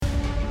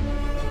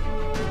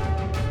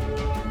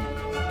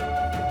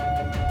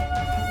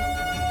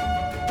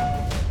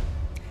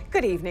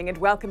Good evening and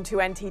welcome to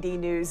NTD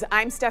News.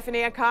 I'm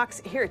Stephanie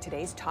Cox. Here are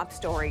today's top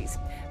stories.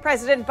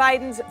 President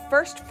Biden's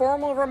first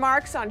formal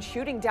remarks on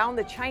shooting down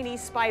the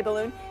Chinese spy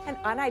balloon and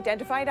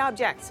unidentified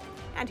objects,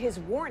 and his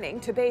warning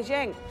to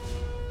Beijing.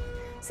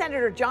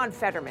 Senator John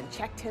Fetterman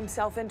checked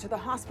himself into the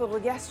hospital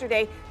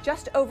yesterday,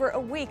 just over a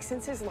week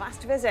since his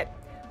last visit.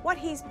 What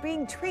he's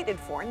being treated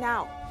for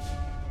now.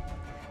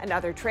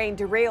 Another train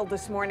derailed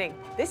this morning,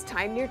 this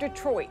time near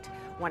Detroit.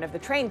 One of the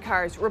train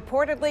cars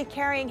reportedly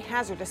carrying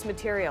hazardous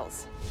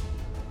materials.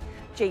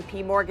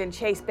 JP Morgan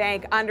Chase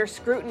Bank under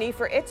scrutiny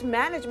for its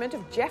management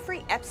of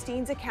Jeffrey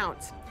Epstein's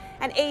accounts.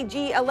 An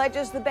AG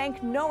alleges the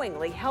bank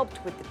knowingly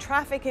helped with the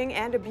trafficking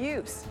and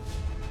abuse.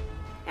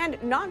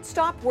 And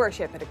non-stop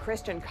worship at a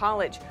Christian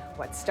college.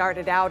 What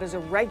started out as a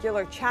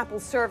regular chapel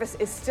service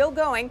is still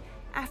going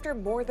after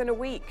more than a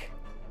week.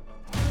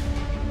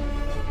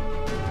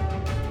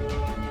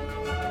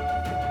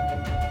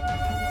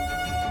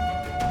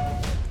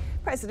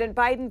 President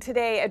Biden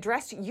today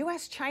addressed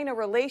U.S.-China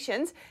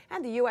relations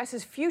and the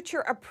U.S.'s future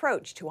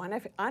approach to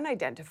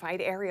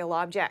unidentified aerial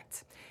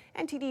objects.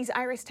 NTD's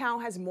Iris Tao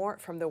has more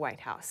from the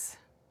White House.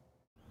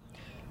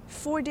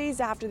 4 days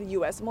after the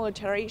U.S.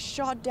 military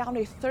shot down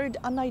a third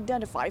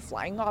unidentified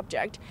flying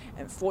object,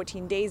 and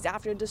 14 days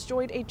after it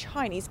destroyed a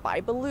Chinese spy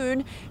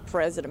balloon,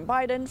 President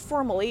Biden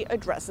formally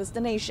addresses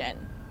the nation.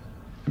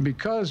 And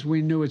because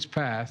we knew its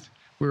path,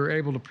 we were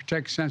able to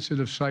protect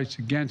sensitive sites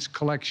against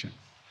collection.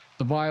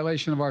 The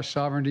violation of our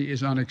sovereignty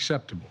is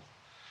unacceptable.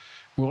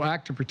 We'll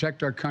act to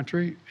protect our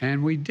country,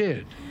 and we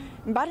did.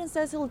 Biden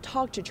says he'll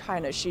talk to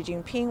China's Xi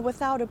Jinping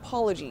without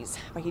apologies,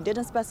 but he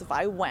didn't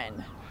specify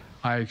when.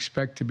 I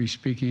expect to be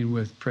speaking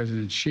with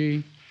President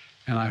Xi,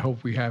 and I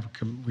hope we are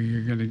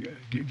going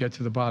to get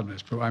to the bottom of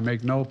this. But I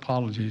make no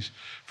apologies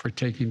for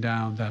taking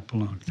down that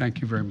balloon.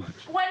 Thank you very much.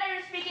 When are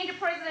you speaking to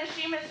President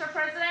Xi, Mr.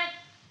 President?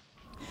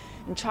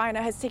 And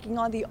China has taken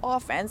on the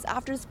offense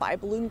after the spy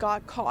balloon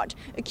got caught,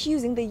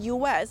 accusing the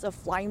U.S. of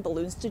flying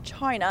balloons to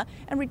China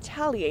and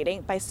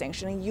retaliating by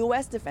sanctioning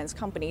U.S. defense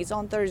companies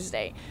on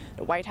Thursday.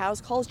 The White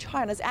House calls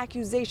China's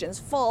accusations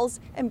false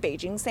and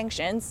Beijing's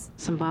sanctions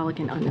symbolic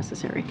and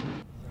unnecessary.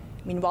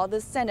 Meanwhile, the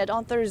Senate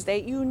on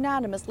Thursday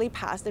unanimously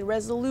passed a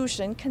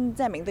resolution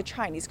condemning the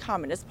Chinese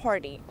Communist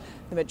Party.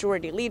 The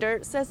majority leader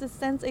says it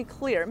sends a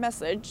clear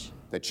message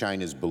that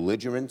China's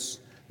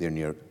belligerence, their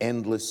near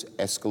endless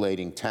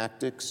escalating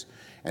tactics,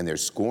 and their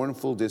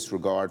scornful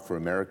disregard for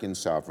American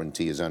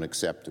sovereignty is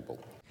unacceptable.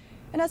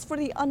 And as for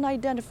the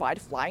unidentified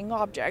flying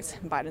objects,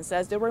 Biden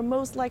says they were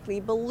most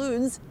likely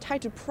balloons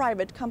tied to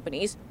private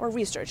companies or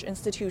research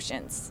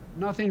institutions.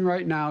 Nothing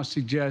right now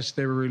suggests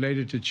they were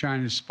related to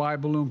China's spy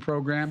balloon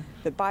program.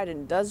 But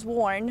Biden does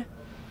warn.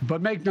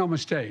 But make no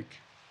mistake,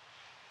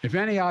 if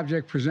any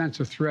object presents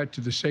a threat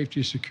to the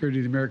safety and security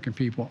of the American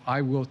people,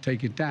 I will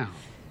take it down.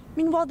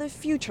 Meanwhile, the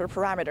future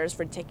parameters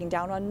for taking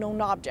down unknown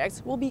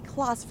objects will be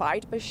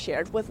classified but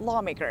shared with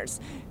lawmakers.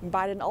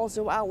 Biden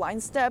also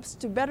outlined steps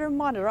to better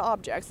monitor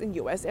objects in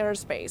U.S.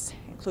 airspace,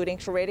 including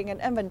creating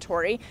an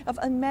inventory of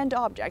unmanned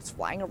objects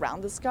flying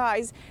around the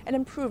skies and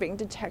improving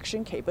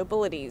detection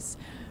capabilities.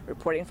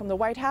 Reporting from the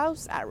White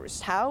House, Iris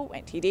Tao,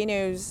 NTD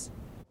News.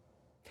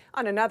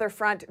 On another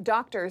front,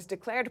 doctors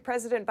declared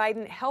President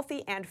Biden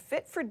healthy and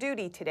fit for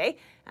duty today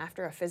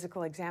after a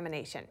physical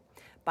examination.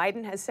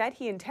 Biden has said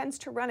he intends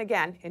to run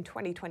again in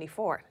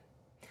 2024.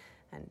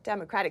 And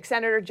Democratic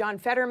Senator John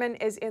Fetterman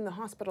is in the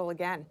hospital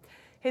again.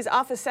 His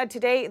office said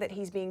today that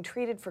he's being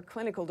treated for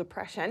clinical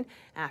depression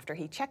after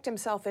he checked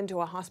himself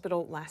into a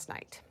hospital last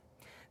night.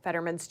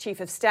 Fetterman's chief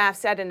of staff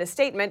said in a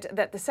statement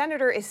that the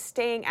senator is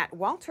staying at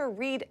Walter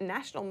Reed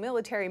National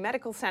Military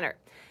Medical Center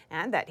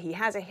and that he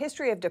has a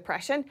history of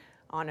depression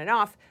on and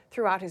off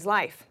throughout his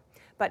life.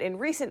 But in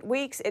recent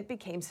weeks, it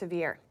became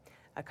severe.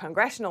 A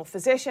congressional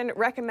physician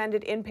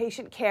recommended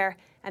inpatient care,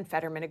 and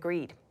Fetterman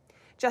agreed.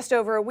 Just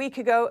over a week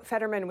ago,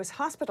 Fetterman was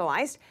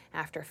hospitalized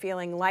after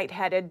feeling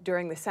lightheaded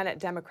during the Senate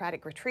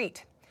Democratic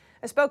retreat.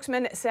 A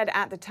spokesman said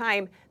at the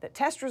time that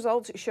test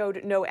results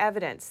showed no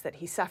evidence that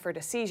he suffered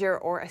a seizure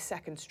or a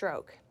second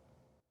stroke.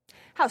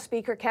 House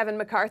Speaker Kevin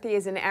McCarthy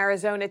is in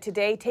Arizona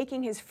today,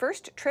 taking his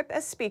first trip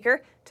as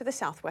Speaker to the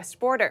southwest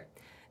border.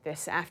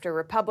 This after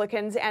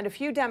Republicans and a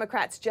few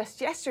Democrats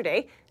just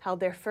yesterday held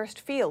their first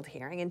field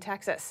hearing in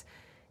Texas.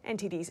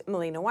 NTD's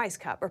Melina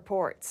Weisskopf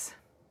reports.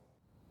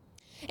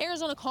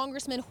 Arizona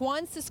Congressman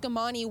Juan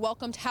Ciscomani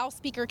welcomed House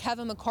Speaker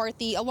Kevin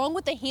McCarthy along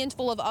with a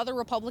handful of other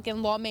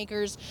Republican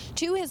lawmakers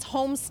to his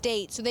home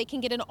state so they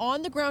can get an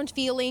on-the-ground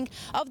feeling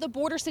of the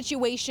border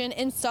situation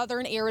in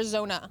southern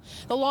Arizona.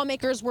 The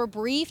lawmakers were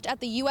briefed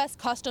at the U.S.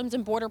 Customs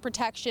and Border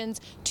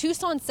Protection's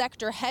Tucson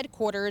sector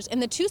headquarters,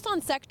 and the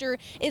Tucson sector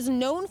is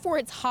known for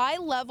its high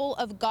level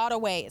of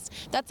gotaways.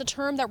 That's a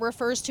term that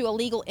refers to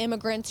illegal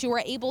immigrants who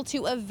are able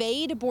to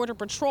evade Border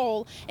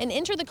Patrol and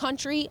enter the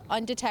country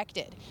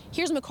undetected.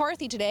 Here's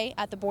McCarthy today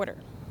at the border.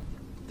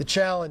 The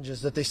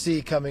challenges that they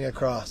see coming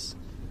across,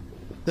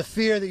 the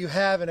fear that you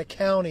have in a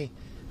county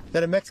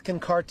that a Mexican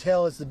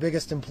cartel is the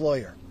biggest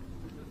employer.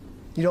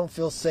 You don't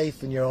feel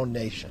safe in your own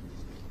nation.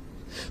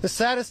 The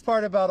saddest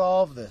part about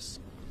all of this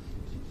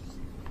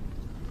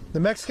The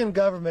Mexican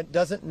government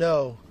doesn't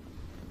know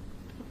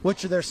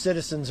which of their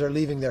citizens are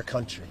leaving their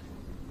country.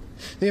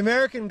 The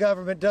American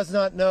government does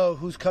not know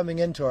who's coming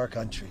into our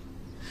country.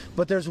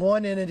 But there's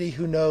one entity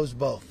who knows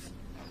both,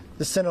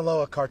 the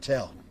Sinaloa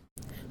cartel.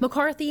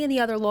 McCarthy and the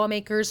other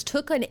lawmakers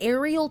took an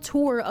aerial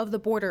tour of the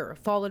border,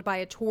 followed by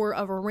a tour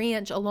of a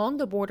ranch along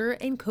the border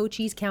in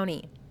Cochise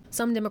County.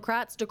 Some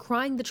Democrats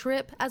decrying the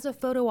trip as a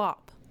photo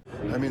op.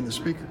 I mean, the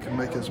Speaker can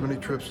make as many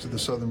trips to the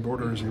southern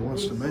border as he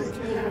wants to make,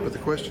 but the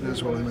question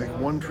is, will he make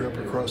one trip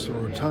across the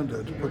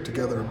rotunda to put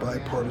together a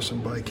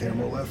bipartisan,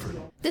 bicameral effort?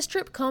 This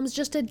trip comes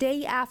just a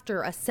day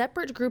after a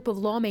separate group of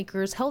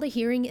lawmakers held a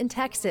hearing in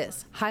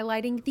Texas,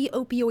 highlighting the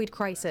opioid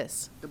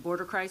crisis. The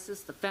border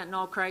crisis, the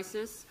fentanyl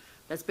crisis,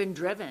 that's been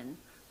driven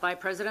by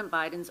President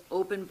Biden's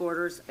open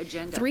borders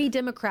agenda. 3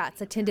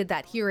 Democrats attended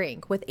that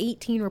hearing with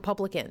 18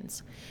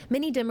 Republicans.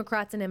 Many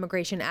Democrats and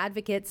immigration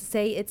advocates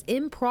say it's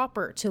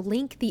improper to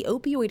link the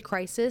opioid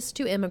crisis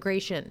to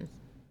immigration.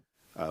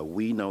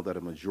 We know that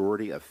a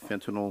majority of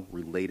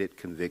fentanyl-related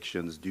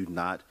convictions do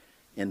not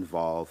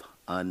involve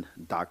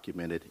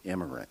undocumented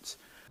immigrants.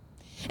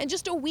 And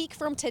just a week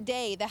from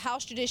today, the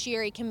House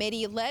Judiciary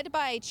Committee, led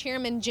by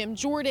Chairman Jim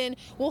Jordan,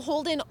 will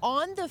hold an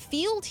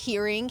on-the-field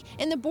hearing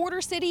in the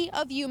border city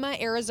of Yuma,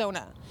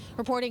 Arizona.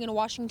 Reporting in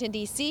Washington,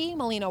 D.C.,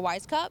 Melina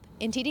Wisecup,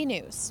 NTD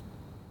News.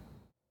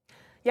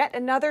 Yet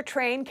another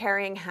train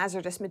carrying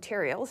hazardous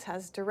materials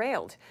has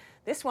derailed.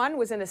 This one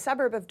was in a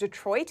suburb of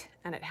Detroit,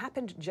 and it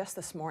happened just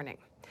this morning.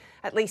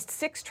 At least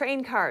 6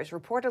 train cars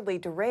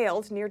reportedly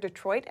derailed near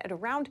Detroit at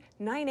around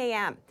 9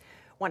 a.m.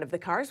 One of the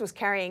cars was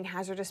carrying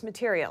hazardous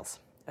materials.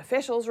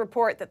 Officials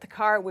report that the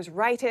car was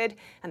righted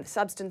and the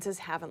substances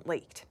haven't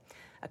leaked.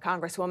 A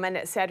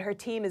congresswoman said her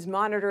team is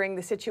monitoring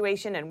the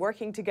situation and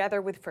working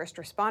together with first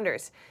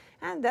responders,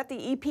 and that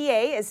the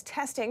EPA is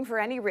testing for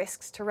any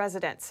risks to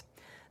residents.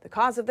 The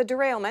cause of the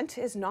derailment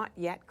is not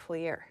yet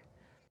clear.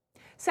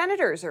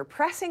 Senators are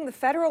pressing the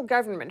federal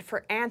government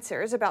for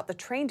answers about the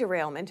train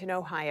derailment in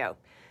Ohio.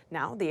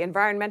 Now, the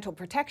Environmental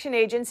Protection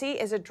Agency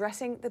is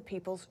addressing the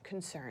people's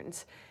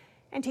concerns.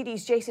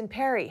 NTD's Jason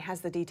Perry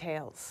has the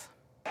details.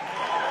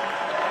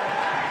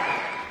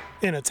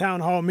 In a town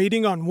hall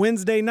meeting on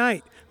Wednesday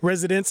night,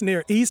 residents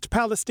near East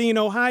Palestine,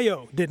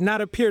 Ohio, did not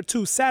appear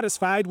too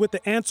satisfied with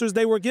the answers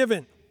they were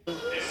given.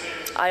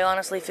 I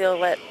honestly feel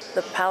that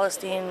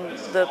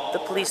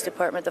the police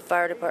department, the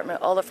fire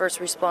department, all the first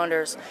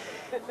responders,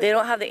 they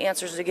don't have the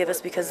answers to give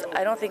us because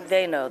I don't think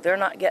they know. They're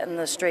not getting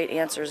the straight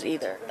answers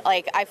either.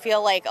 I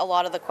feel like a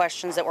lot of the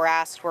questions that were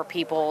asked were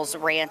people's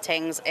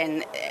rantings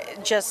and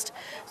just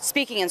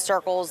speaking in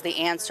circles. The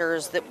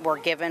answers that were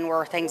given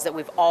were things that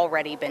we've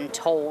already been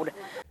told.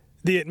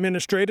 The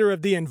administrator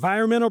of the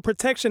Environmental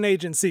Protection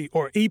Agency,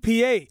 or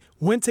EPA,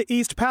 went to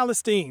East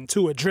Palestine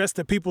to address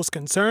the people's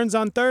concerns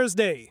on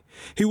Thursday.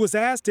 He was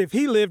asked if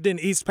he lived in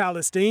East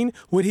Palestine,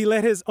 would he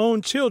let his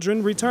own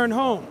children return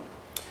home?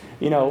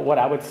 You know, what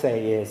I would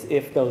say is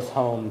if those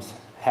homes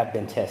have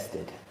been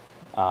tested,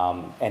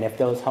 and if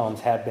those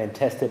homes have been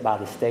tested by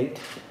the state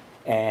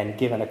and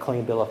given a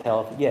clean bill of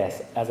health,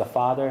 yes, as a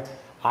father,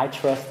 I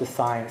trust the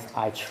science,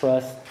 I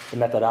trust the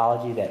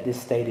methodology that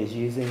this state is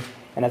using,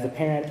 and as a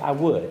parent, I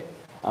would.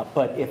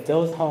 But if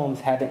those homes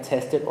haven't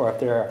tested or if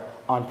they're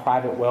on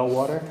private well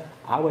water,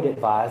 I would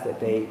advise that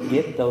they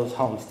get those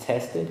homes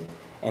tested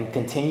and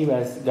continue,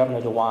 as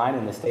Governor DeWine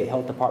and the State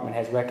Health Department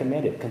has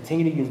recommended,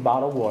 continue to use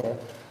bottled water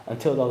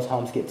until those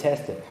homes get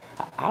tested.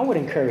 I would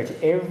encourage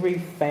every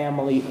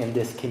family in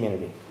this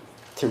community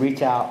to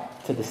reach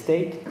out to the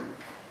state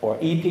or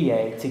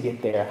EPA to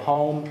get their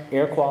home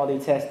air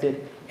quality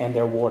tested and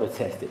their water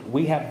tested.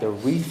 We have the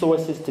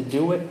resources to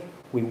do it.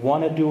 We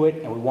want to do it,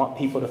 and we want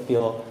people to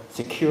feel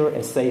secure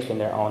and safe in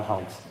their own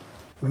homes.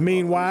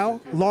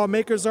 Meanwhile,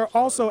 lawmakers are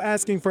also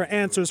asking for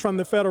answers from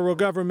the federal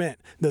government.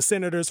 The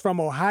senators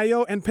from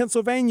Ohio and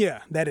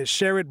Pennsylvania, that is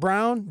Sherrod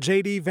Brown,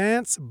 J.D.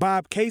 Vance,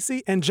 Bob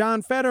Casey, and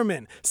John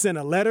Fetterman, sent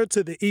a letter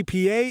to the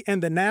EPA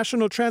and the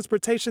National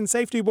Transportation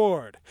Safety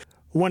Board.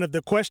 One of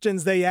the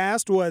questions they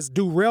asked was,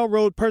 do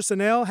railroad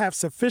personnel have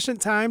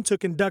sufficient time to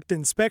conduct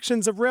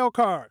inspections of rail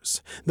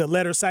cars? The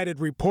letter cited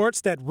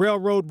reports that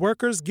railroad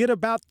workers get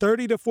about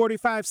 30 to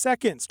 45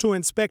 seconds to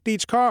inspect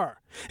each car.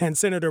 And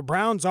Senator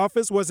Brown's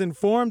office was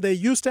informed they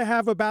used to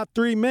have about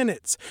 3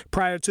 minutes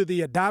prior to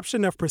the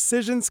adoption of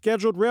Precision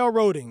Scheduled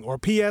Railroading, or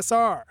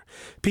PSR.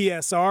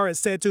 PSR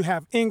is said to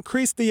have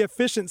increased the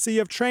efficiency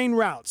of train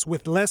routes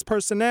with less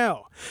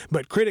personnel,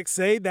 but critics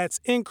say that's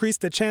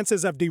increased the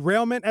chances of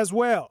derailment as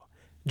well.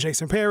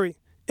 Jason Perry,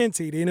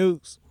 NTD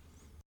News.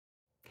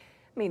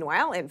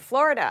 Meanwhile, in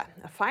Florida,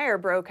 a fire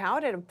broke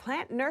out at a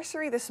plant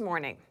nursery this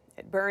morning.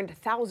 It burned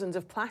thousands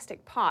of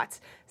plastic pots,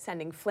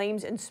 sending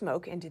flames and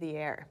smoke into the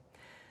air.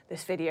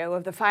 This video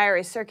of the fire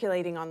is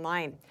circulating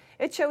online.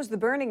 It shows the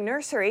burning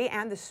nursery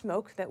and the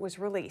smoke that was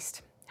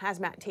released.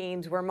 Hazmat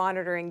teams were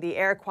monitoring the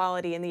air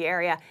quality in the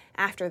area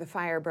after the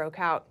fire broke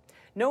out.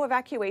 No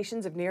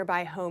evacuations of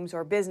nearby homes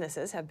or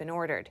businesses have been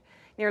ordered.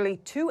 Nearly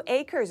 2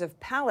 acres of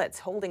pallets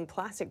holding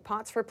plastic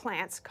pots for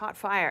plants caught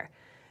fire.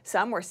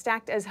 Some were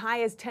stacked as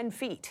high as 10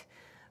 feet.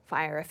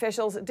 Fire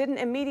officials didn't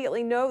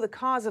immediately know the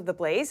cause of the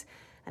blaze.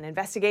 An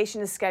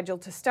investigation is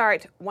scheduled to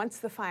start once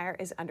the fire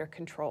is under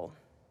control.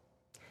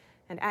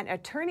 And an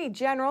attorney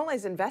general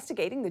is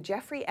investigating the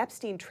Jeffrey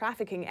Epstein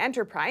trafficking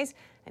enterprise,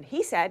 and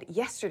he said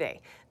yesterday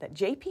that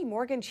J.P.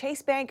 Morgan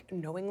Chase Bank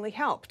knowingly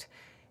helped.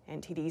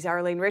 NTD's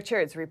Arlene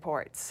Richards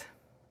reports.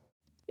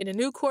 In a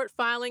new court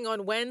filing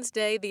on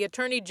Wednesday, the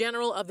Attorney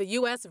General of the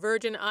U.S.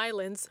 Virgin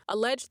Islands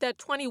alleged that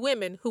 20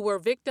 women who were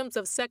victims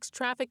of sex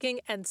trafficking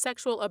and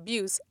sexual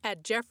abuse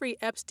at Jeffrey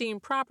Epstein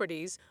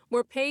properties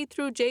were paid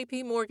through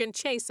J.P. Morgan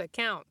Chase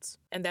accounts,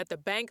 and that the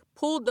bank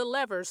pulled the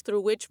levers through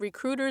which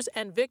recruiters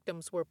and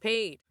victims were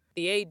paid.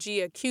 The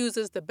AG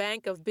accuses the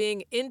bank of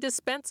being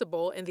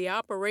indispensable in the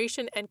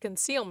operation and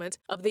concealment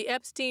of the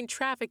Epstein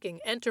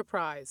trafficking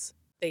enterprise.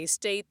 They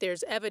state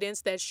there's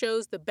evidence that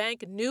shows the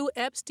bank knew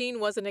Epstein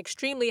was an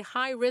extremely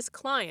high-risk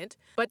client,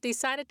 but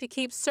decided to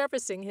keep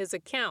servicing his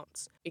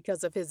accounts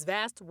because of his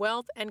vast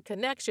wealth and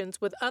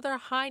connections with other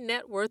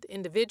high-net-worth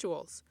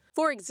individuals.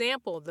 For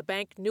example, the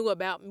bank knew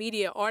about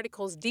media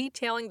articles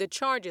detailing the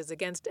charges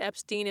against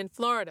Epstein in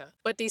Florida,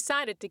 but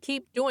decided to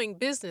keep doing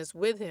business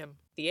with him.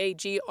 The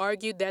AG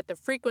argued that the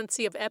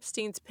frequency of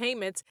Epstein's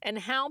payments and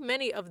how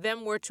many of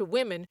them were to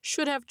women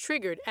should have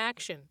triggered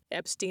action.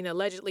 Epstein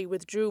allegedly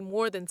withdrew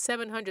more than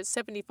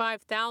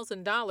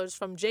 $775,000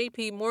 from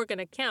J.P. Morgan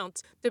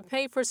accounts to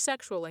pay for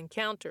sexual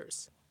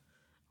encounters.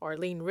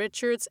 Arlene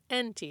Richards,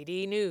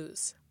 NTD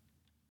News.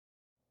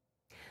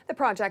 The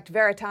Project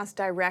Veritas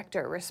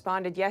director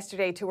responded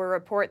yesterday to a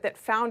report that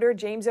founder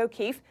James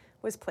O'Keefe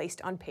was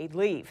placed on paid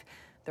leave.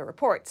 The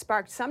report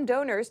sparked some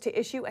donors to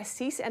issue a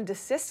cease and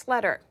desist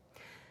letter.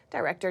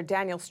 Director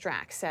Daniel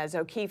Strack says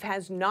O'Keefe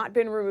has not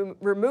been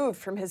removed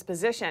from his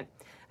position.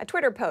 A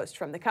Twitter post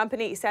from the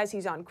company says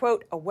he's on,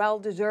 quote, a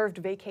well-deserved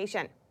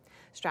vacation.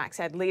 Strack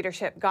said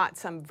leadership got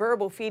some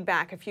verbal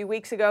feedback a few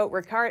weeks ago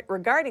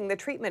regarding the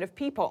treatment of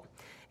people.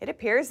 It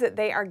appears that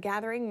they are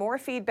gathering more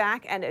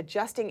feedback and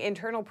adjusting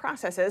internal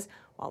processes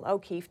while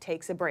O'Keefe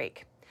takes a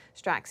break.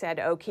 Strack said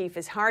O'Keefe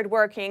is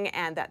hardworking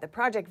and that the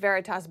Project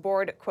Veritas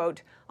board,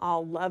 quote,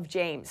 all love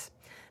James.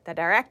 The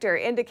director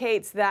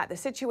indicates that the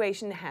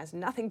situation has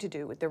nothing to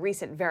do with the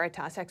recent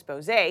Veritas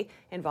expose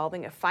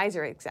involving a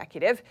Pfizer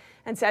executive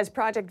and says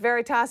Project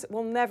Veritas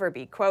will never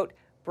be, quote,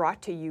 brought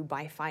to you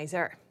by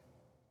Pfizer.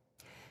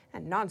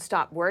 And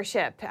nonstop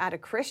worship at a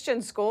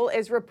Christian school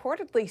is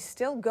reportedly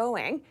still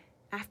going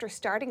after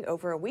starting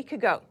over a week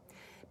ago.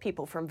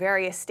 People from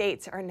various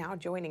states are now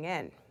joining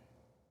in.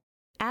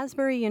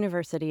 Asbury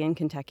University in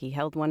Kentucky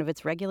held one of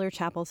its regular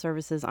chapel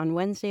services on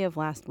Wednesday of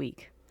last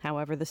week.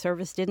 However, the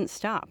service didn't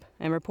stop,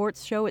 and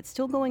reports show it's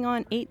still going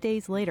on 8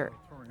 days later.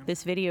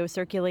 This video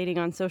circulating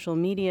on social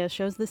media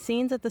shows the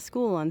scenes at the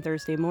school on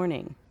Thursday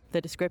morning.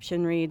 The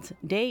description reads,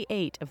 Day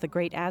 8 of the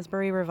Great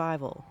Asbury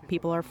Revival.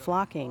 People are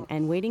flocking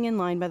and waiting in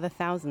line by the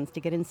thousands to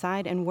get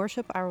inside and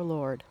worship our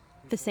Lord.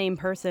 The same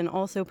person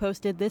also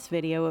posted this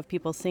video of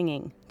people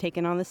singing,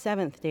 taken on the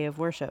 7th day of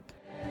worship.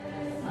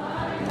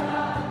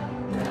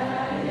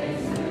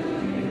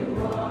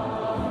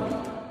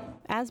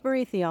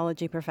 Asbury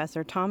theology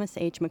professor Thomas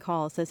H.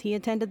 McCall says he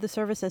attended the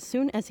service as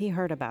soon as he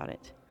heard about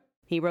it.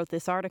 He wrote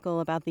this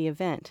article about the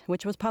event,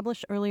 which was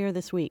published earlier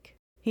this week.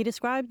 He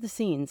described the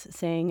scenes,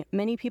 saying,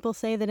 many people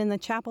say that in the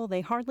chapel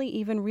they hardly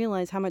even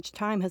realize how much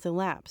time has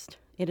elapsed.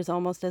 It is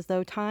almost as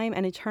though time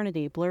and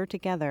eternity blur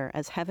together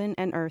as heaven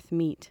and earth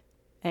meet.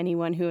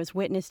 Anyone who has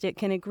witnessed it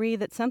can agree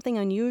that something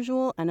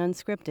unusual and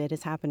unscripted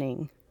is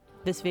happening.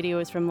 This video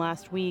is from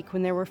last week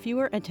when there were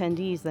fewer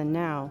attendees than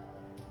now.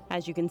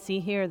 As you can see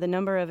here, the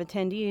number of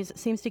attendees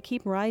seems to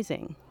keep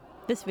rising.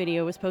 This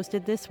video was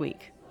posted this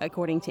week.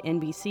 According to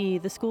NBC,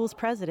 the school's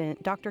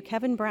president, Dr.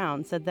 Kevin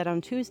Brown, said that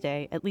on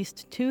Tuesday, at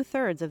least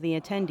 2/3 of the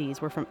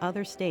attendees were from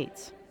other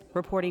states.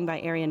 Reporting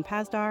by Arian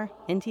Pazdar,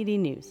 NTD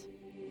News.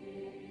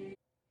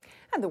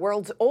 And the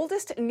world's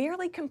oldest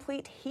nearly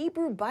complete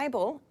Hebrew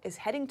Bible is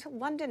heading to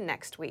London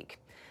next week.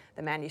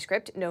 The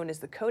manuscript, known as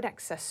the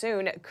Codex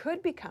Sassoon,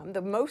 could become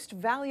the most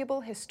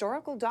valuable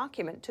historical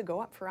document to go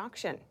up for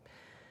auction.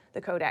 The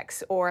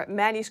Codex, or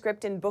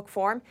manuscript in book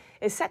form,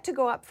 is set to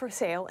go up for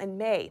sale in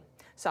May.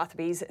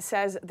 Sotheby's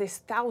says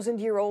this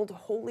 1,000-year-old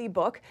holy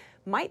book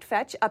might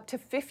fetch up to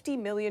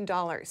 $50 million.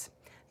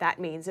 That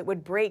means it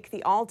would break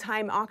the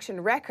all-time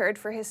auction record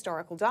for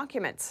historical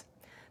documents.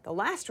 The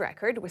last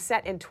record was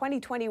set in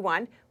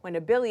 2021 when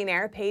a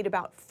billionaire paid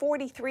about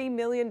 $43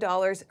 million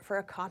for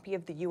a copy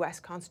of the U.S.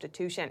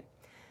 Constitution.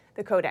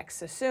 The Codex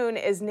Sassoon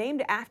is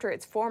named after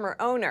its former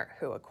owner,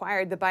 who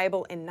acquired the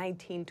Bible in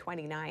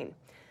 1929.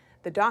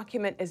 The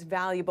document is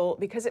valuable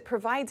because it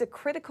provides a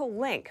critical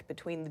link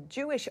between the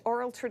Jewish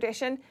oral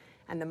tradition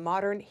and the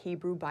modern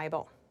Hebrew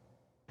Bible.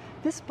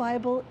 This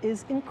Bible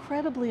is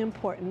incredibly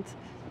important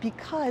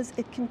because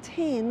it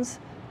contains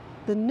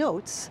the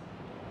notes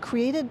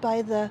created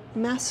by the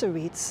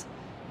Masoretes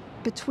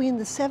between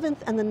the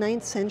 7th and the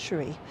 9th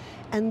century.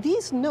 And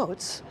these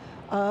notes,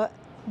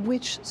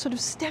 which sort of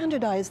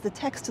standardize the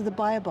text of the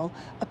Bible,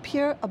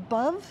 appear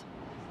above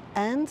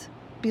and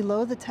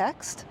below the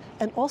text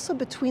and also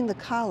between the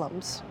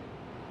columns.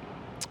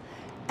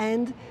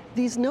 And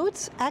these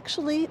notes,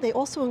 actually, they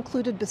also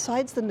included,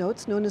 besides the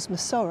notes known as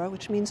Masorah,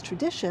 which means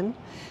tradition,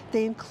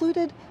 they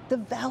included the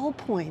vowel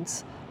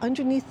points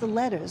underneath the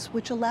letters,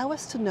 which allow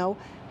us to know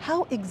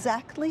how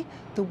exactly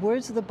the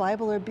words of the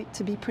Bible are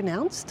to be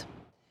pronounced.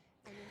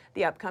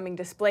 The upcoming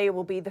display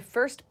will be the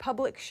first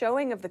public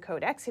showing of the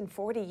Codex in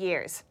 40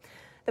 years.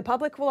 The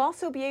public will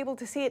also be able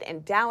to see it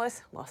in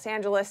Dallas, Los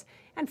Angeles,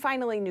 and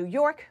finally New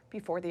York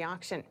before the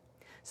auction.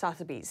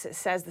 Sotheby's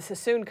says the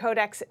Sassoon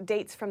Codex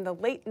dates from the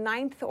late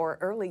 9th or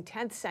early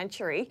 10th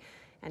century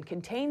and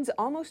contains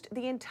almost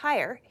the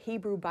entire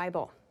Hebrew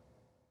Bible.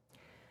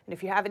 And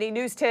if you have any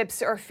news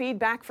tips or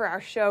feedback for our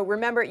show,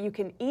 remember you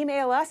can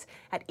email us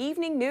at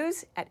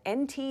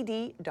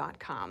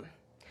eveningnews@ntd.com.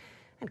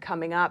 And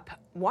coming up,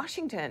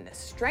 Washington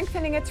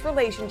strengthening its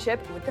relationship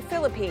with the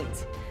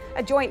Philippines.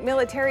 A joint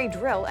military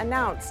drill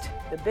announced,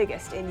 the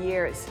biggest in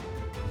years.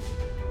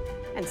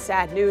 And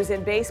sad news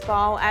in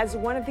baseball as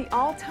one of the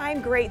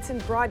all-time greats in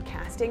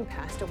broadcasting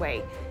passed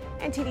away.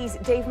 NTD's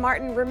Dave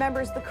Martin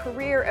remembers the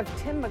career of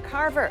Tim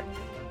McCarver.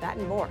 That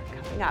and more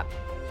coming up.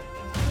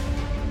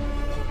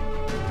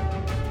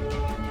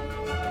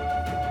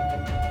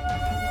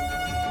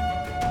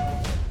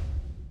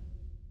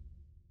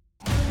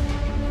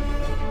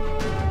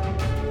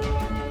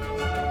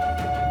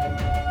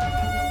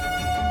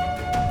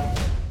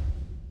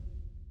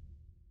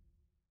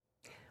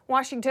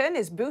 Washington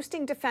is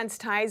boosting defense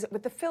ties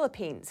with the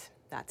Philippines.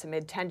 That's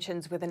amid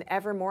tensions with an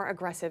ever more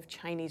aggressive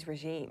Chinese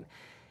regime.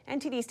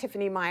 NTD's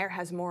Tiffany Meyer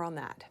has more on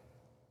that.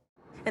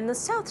 In the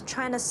South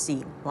China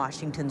Sea,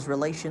 Washington's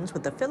relations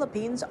with the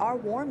Philippines are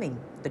warming.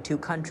 The two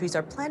countries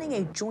are planning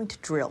a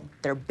joint drill,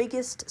 their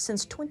biggest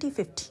since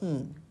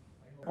 2015.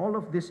 All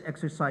of these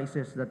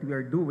exercises that we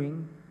are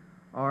doing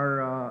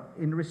are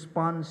in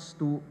response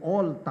to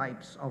all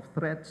types of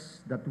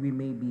threats that we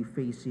may be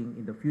facing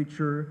in the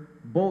future,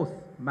 both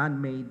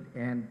man-made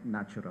and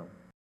natural.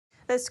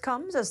 This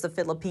comes as the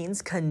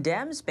Philippines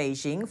condemns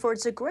Beijing for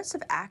its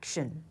aggressive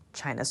action.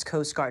 China's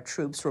Coast Guard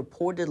troops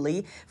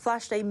reportedly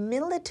flashed a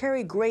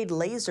military-grade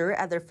laser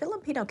at their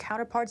Filipino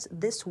counterparts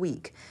this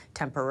week,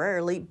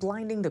 temporarily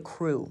blinding the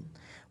crew.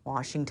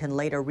 Washington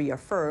later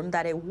reaffirmed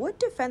that it would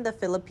defend the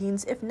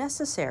Philippines if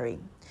necessary.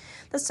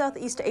 The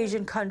Southeast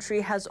Asian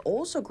country has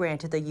also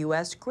granted the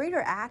U.S.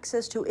 greater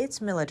access to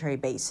its military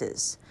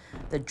bases.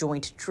 The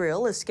joint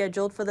drill is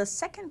scheduled for the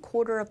second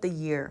quarter of the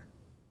year.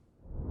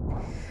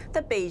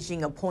 The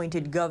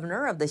Beijing-appointed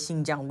governor of the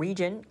Xinjiang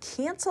region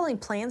canceling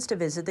plans to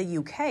visit the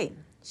UK.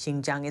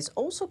 Xinjiang is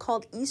also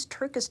called East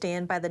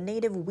Turkestan by the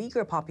native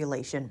Uyghur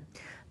population.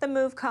 The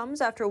move comes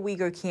after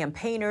Uyghur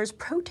campaigners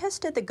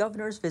protested the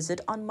governor's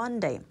visit on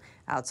Monday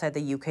outside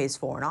the UK's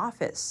Foreign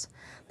Office.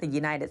 The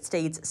United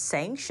States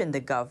sanctioned the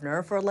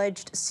governor for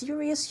alleged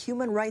serious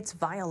human rights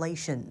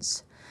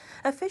violations.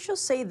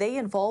 Officials say they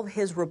involve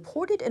his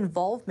reported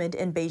involvement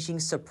in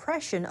Beijing's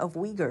suppression of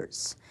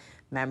Uyghurs.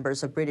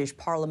 Members of British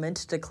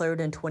Parliament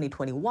declared in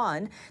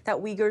 2021 that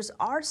Uyghurs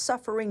are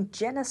suffering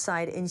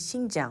genocide in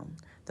Xinjiang,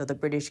 though the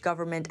British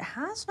government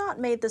has not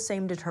made the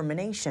same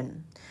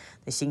determination.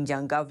 The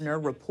Xinjiang governor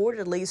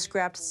reportedly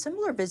scrapped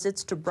similar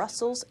visits to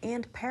Brussels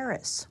and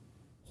Paris.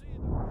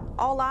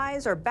 All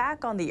eyes are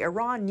back on the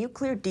Iran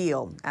nuclear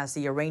deal as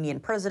the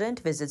Iranian president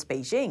visits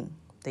Beijing.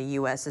 The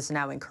U.S. is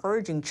now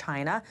encouraging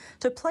China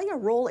to play a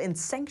role in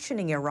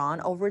sanctioning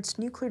Iran over its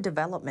nuclear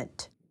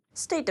development.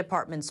 State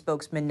Department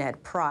spokesman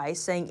Ned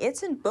Price saying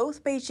it's in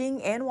both Beijing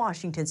and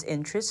Washington's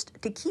interest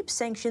to keep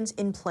sanctions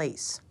in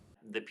place.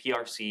 The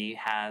PRC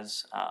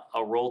has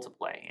a role to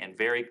play and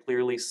very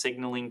clearly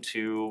signaling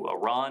to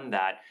Iran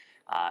that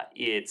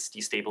its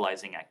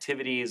destabilizing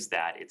activities,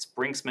 that its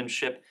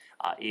brinksmanship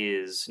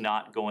is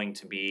not going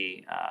to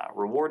be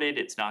rewarded,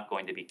 it's not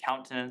going to be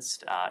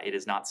countenanced, it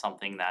is not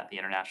something that the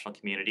international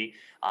community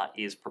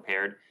is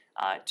prepared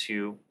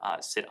to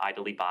sit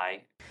idly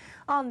by.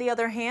 On the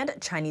other hand,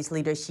 Chinese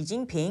leader Xi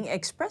Jinping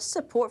expressed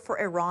support for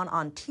Iran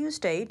on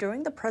Tuesday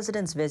during the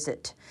president's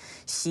visit.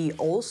 Xi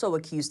also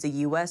accused the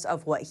U.S.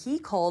 of what he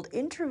called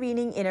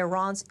intervening in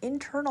Iran's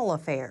internal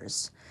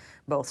affairs.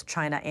 Both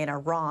China and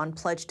Iran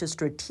pledged to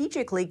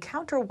strategically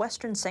counter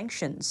Western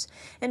sanctions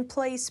in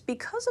place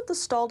because of the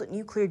stalled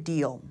nuclear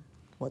deal.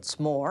 What's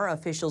more,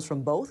 officials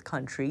from both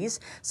countries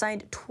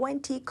signed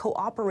 20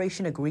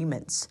 cooperation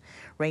agreements,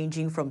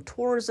 ranging from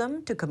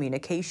tourism to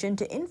communication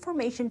to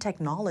information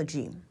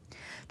technology.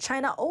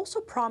 China also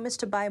promised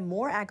to buy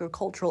more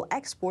agricultural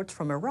exports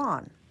from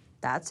Iran.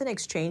 That's in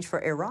exchange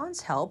for Iran's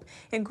help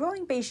in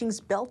growing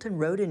Beijing's Belt and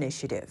Road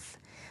Initiative.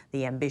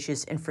 The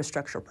ambitious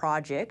infrastructure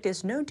project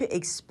is known to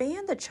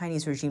expand the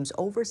Chinese regime's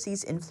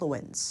overseas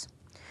influence.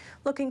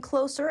 Looking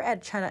closer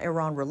at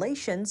China-Iran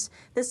relations,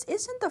 this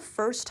isn't the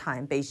first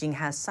time Beijing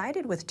has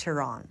sided with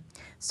Tehran.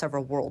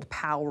 Several world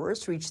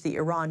powers reached the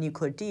Iran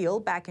nuclear deal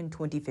back in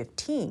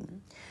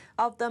 2015.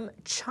 Of them,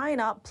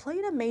 China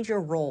played a major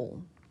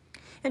role.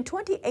 In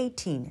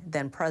 2018,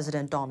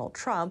 then-President Donald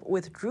Trump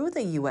withdrew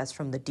the U.S.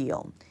 from the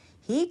deal.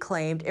 He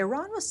claimed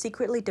Iran was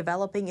secretly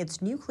developing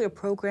its nuclear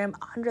program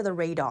under the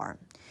radar.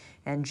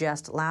 And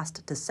just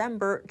last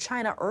December,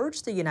 China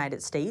urged the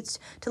United States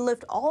to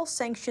lift all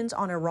sanctions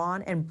on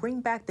Iran and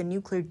bring back the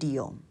nuclear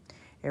deal.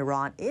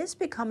 Iran is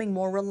becoming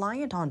more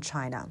reliant on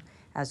China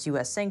as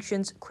U.S.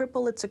 sanctions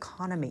cripple its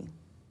economy.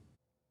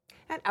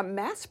 And a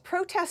mass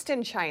protest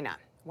in China.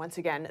 Once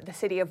again, the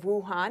city of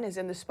Wuhan is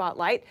in the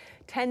spotlight.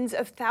 Tens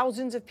of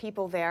thousands of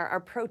people there are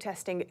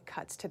protesting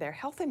cuts to their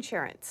health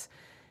insurance.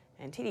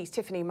 And TD's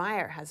Tiffany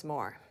Meyer has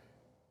more.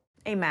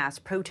 A mass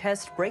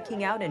protest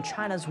breaking out in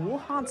China's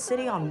Wuhan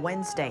city on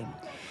Wednesday.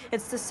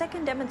 It's the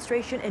second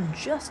demonstration in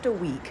just a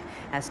week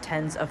as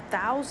tens of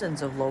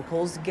thousands of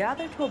locals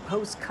gather to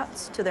oppose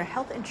cuts to their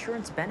health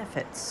insurance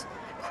benefits.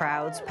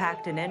 Crowds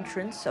packed an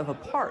entrance of a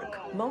park,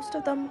 most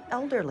of them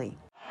elderly.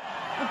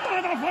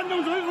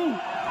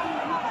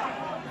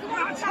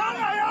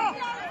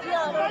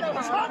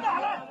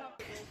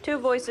 Two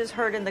voices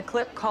heard in the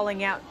clip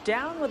calling out,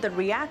 "Down with the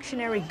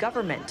reactionary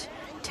government.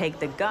 Take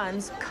the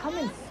guns, come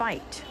and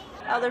fight."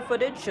 Other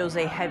footage shows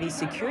a heavy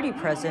security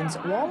presence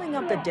walling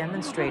up the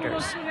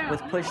demonstrators,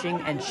 with pushing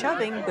and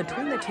shoving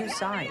between the two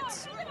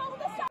sides.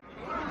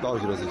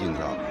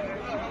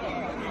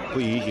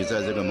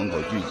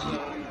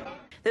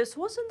 This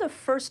wasn't the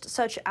first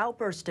such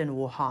outburst in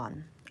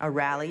Wuhan. A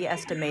rally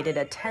estimated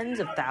at tens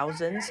of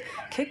thousands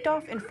kicked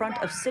off in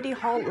front of City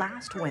Hall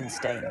last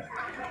Wednesday.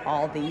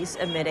 All these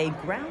amid a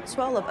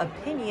groundswell of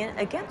opinion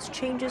against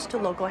changes to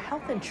local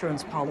health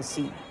insurance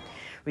policy.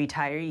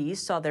 Retirees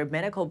saw their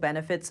medical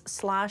benefits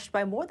slashed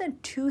by more than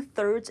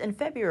 2/3 in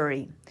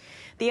February.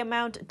 The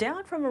amount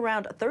down from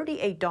around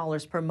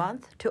 $38 per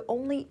month to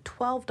only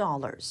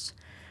 $12.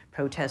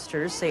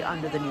 Protesters say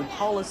under the new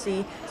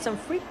policy, some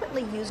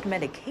frequently used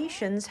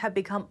medications have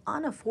become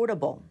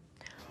unaffordable.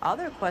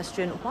 Others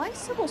question why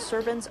civil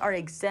servants are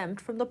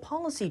exempt from the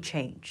policy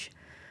change.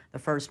 The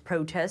first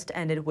protest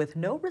ended with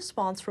no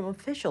response from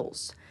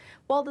officials.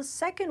 While the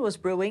second was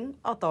brewing,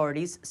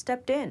 authorities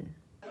stepped in.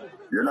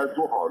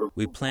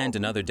 We planned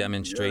another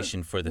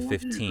demonstration for the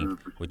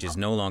 15th, which is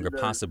no longer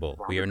possible.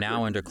 We are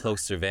now under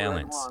close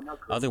surveillance.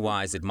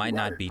 Otherwise, it might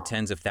not be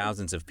tens of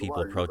thousands of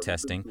people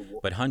protesting,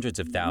 but hundreds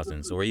of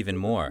thousands or even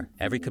more.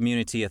 Every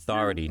community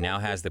authority now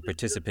has the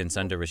participants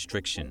under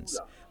restrictions.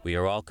 We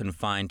are all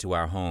confined to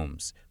our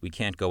homes. We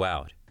can't go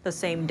out. The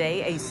same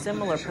day, a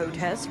similar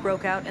protest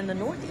broke out in the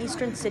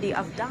northeastern city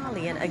of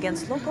Dalian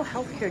against local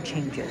healthcare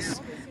changes.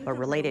 But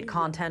related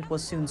content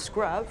was soon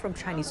scrubbed from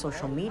Chinese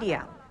social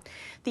media.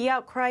 The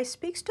outcry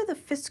speaks to the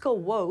fiscal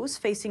woes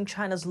facing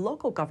China's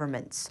local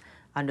governments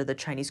under the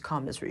Chinese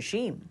Communist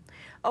regime.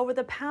 Over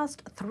the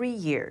past 3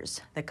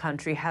 years, the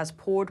country has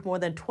poured more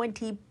than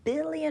 $20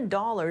 billion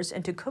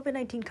into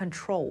COVID-19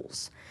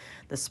 controls.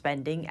 The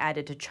spending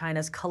added to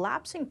China's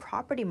collapsing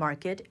property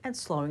market and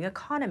slowing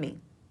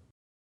economy.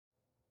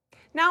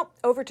 Now,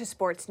 over to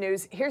sports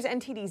news. Here's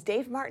NTD's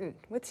Dave Martin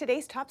with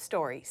today's top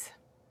stories.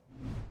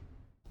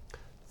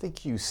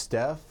 Thank you,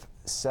 Steph.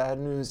 Sad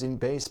news in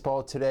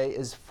baseball today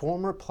as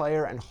former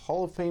player and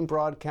Hall of Fame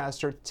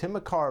broadcaster Tim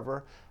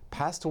McCarver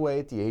passed away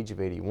at the age of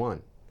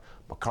 81.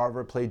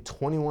 McCarver played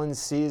 21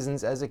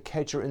 seasons as a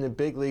catcher in the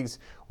big leagues,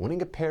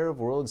 winning a pair of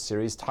World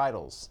Series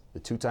titles. The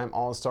two-time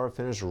All-Star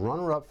finished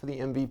runner-up for the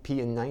MVP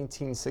in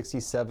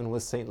 1967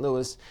 with St.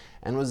 Louis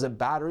and was a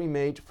battery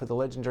mate for the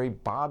legendary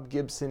Bob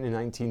Gibson in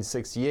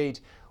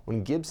 1968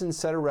 when Gibson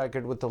set a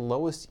record with the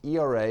lowest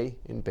ERA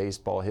in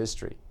baseball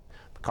history.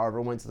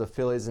 McCarver went to the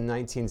Phillies in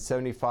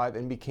 1975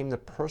 and became the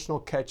personal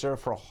catcher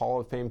for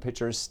Hall of Fame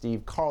pitcher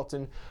Steve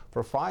Carlton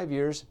for 5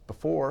 years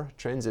before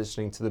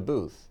transitioning to the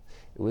booth.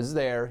 It was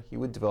there he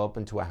would develop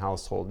into a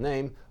household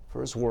name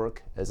for his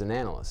work as an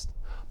analyst.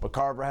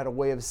 McCarver had a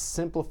way of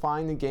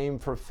simplifying the game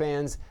for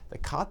fans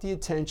that caught the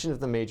attention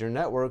of the major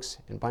networks,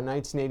 and by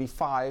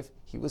 1985,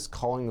 he was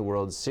calling the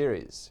World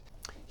Series.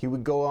 He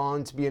would go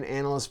on to be an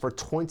analyst for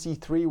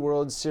 23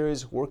 World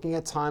Series, working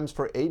at times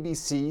for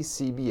ABC,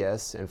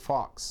 CBS, and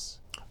Fox.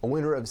 A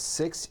winner of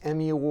 6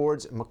 Emmy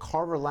Awards,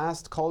 McCarver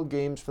last called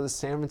games for the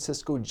San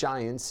Francisco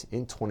Giants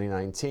in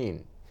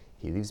 2019.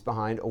 He leaves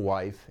behind a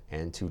wife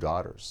and 2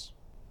 daughters.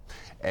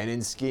 And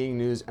in skiing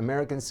news,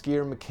 American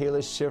skier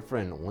Mikaela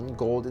Shiffrin won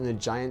gold in the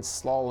giant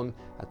slalom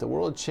at the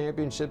World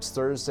Championships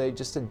Thursday,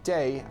 just a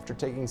day after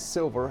taking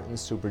silver in the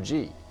Super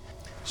G.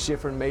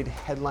 Shiffrin made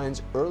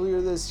headlines earlier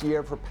this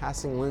year for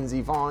passing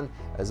Lindsey Vonn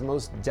as the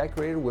most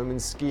decorated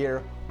women's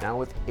skier, now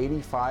with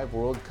 85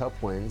 World Cup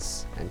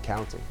wins and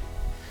counting.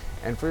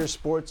 And for your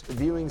sports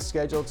viewing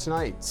schedule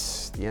tonight,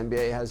 the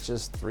NBA has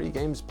just 3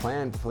 games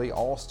planned for the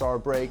All-Star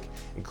break,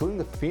 including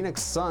the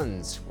Phoenix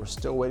Suns. We're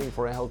still waiting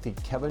for a healthy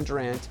Kevin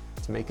Durant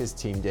to make his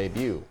team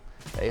debut.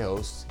 They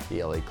host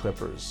the LA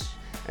Clippers.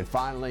 And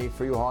finally,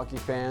 for you hockey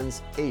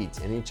fans, 8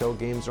 NHL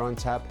games are on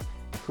tap,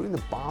 including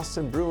the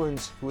Boston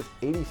Bruins, who with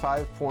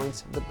 85 points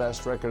have the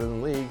best record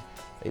in the league.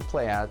 They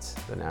play at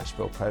the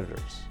Nashville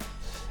Predators.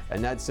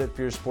 And that's it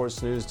for your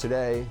sports news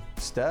today.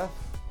 Steph,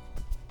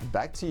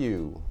 back to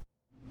you.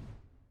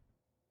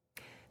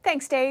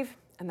 Thanks, Dave.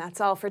 And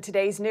that's all for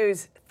today's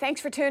news.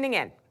 Thanks for tuning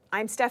in.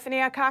 I'm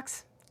Stephanie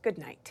Cox. Good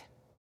night.